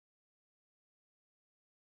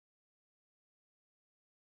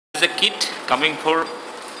is a kit coming for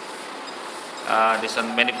this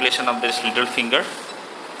one manipulation of this little finger.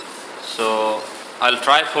 So I'll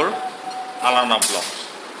try for ulnar nerve blocks.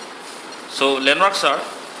 So landmarks are,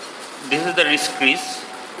 this is the wrist crease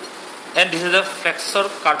and this is the flexor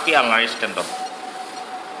carpi ulnaris tendon.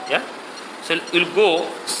 Yeah. So we'll go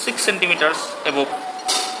 6 centimeters above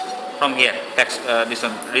from here, this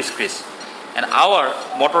one wrist crease, and our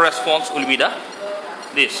motor response will be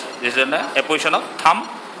this is a position of thumb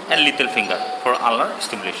and little finger for ulnar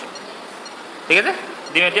stimulation. Okay,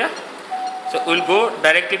 so we'll go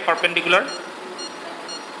directly perpendicular.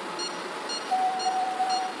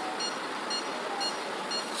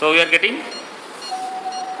 So we are getting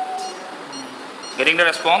the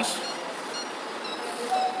response.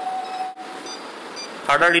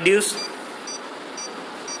 Further reduce.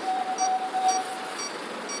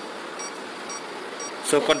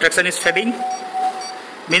 So contraction is fading,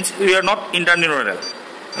 means we are not intraneuronal.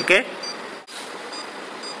 Okay.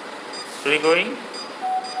 So we are going.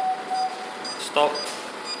 Stop.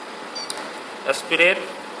 Aspirate.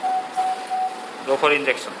 Go for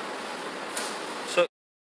injection.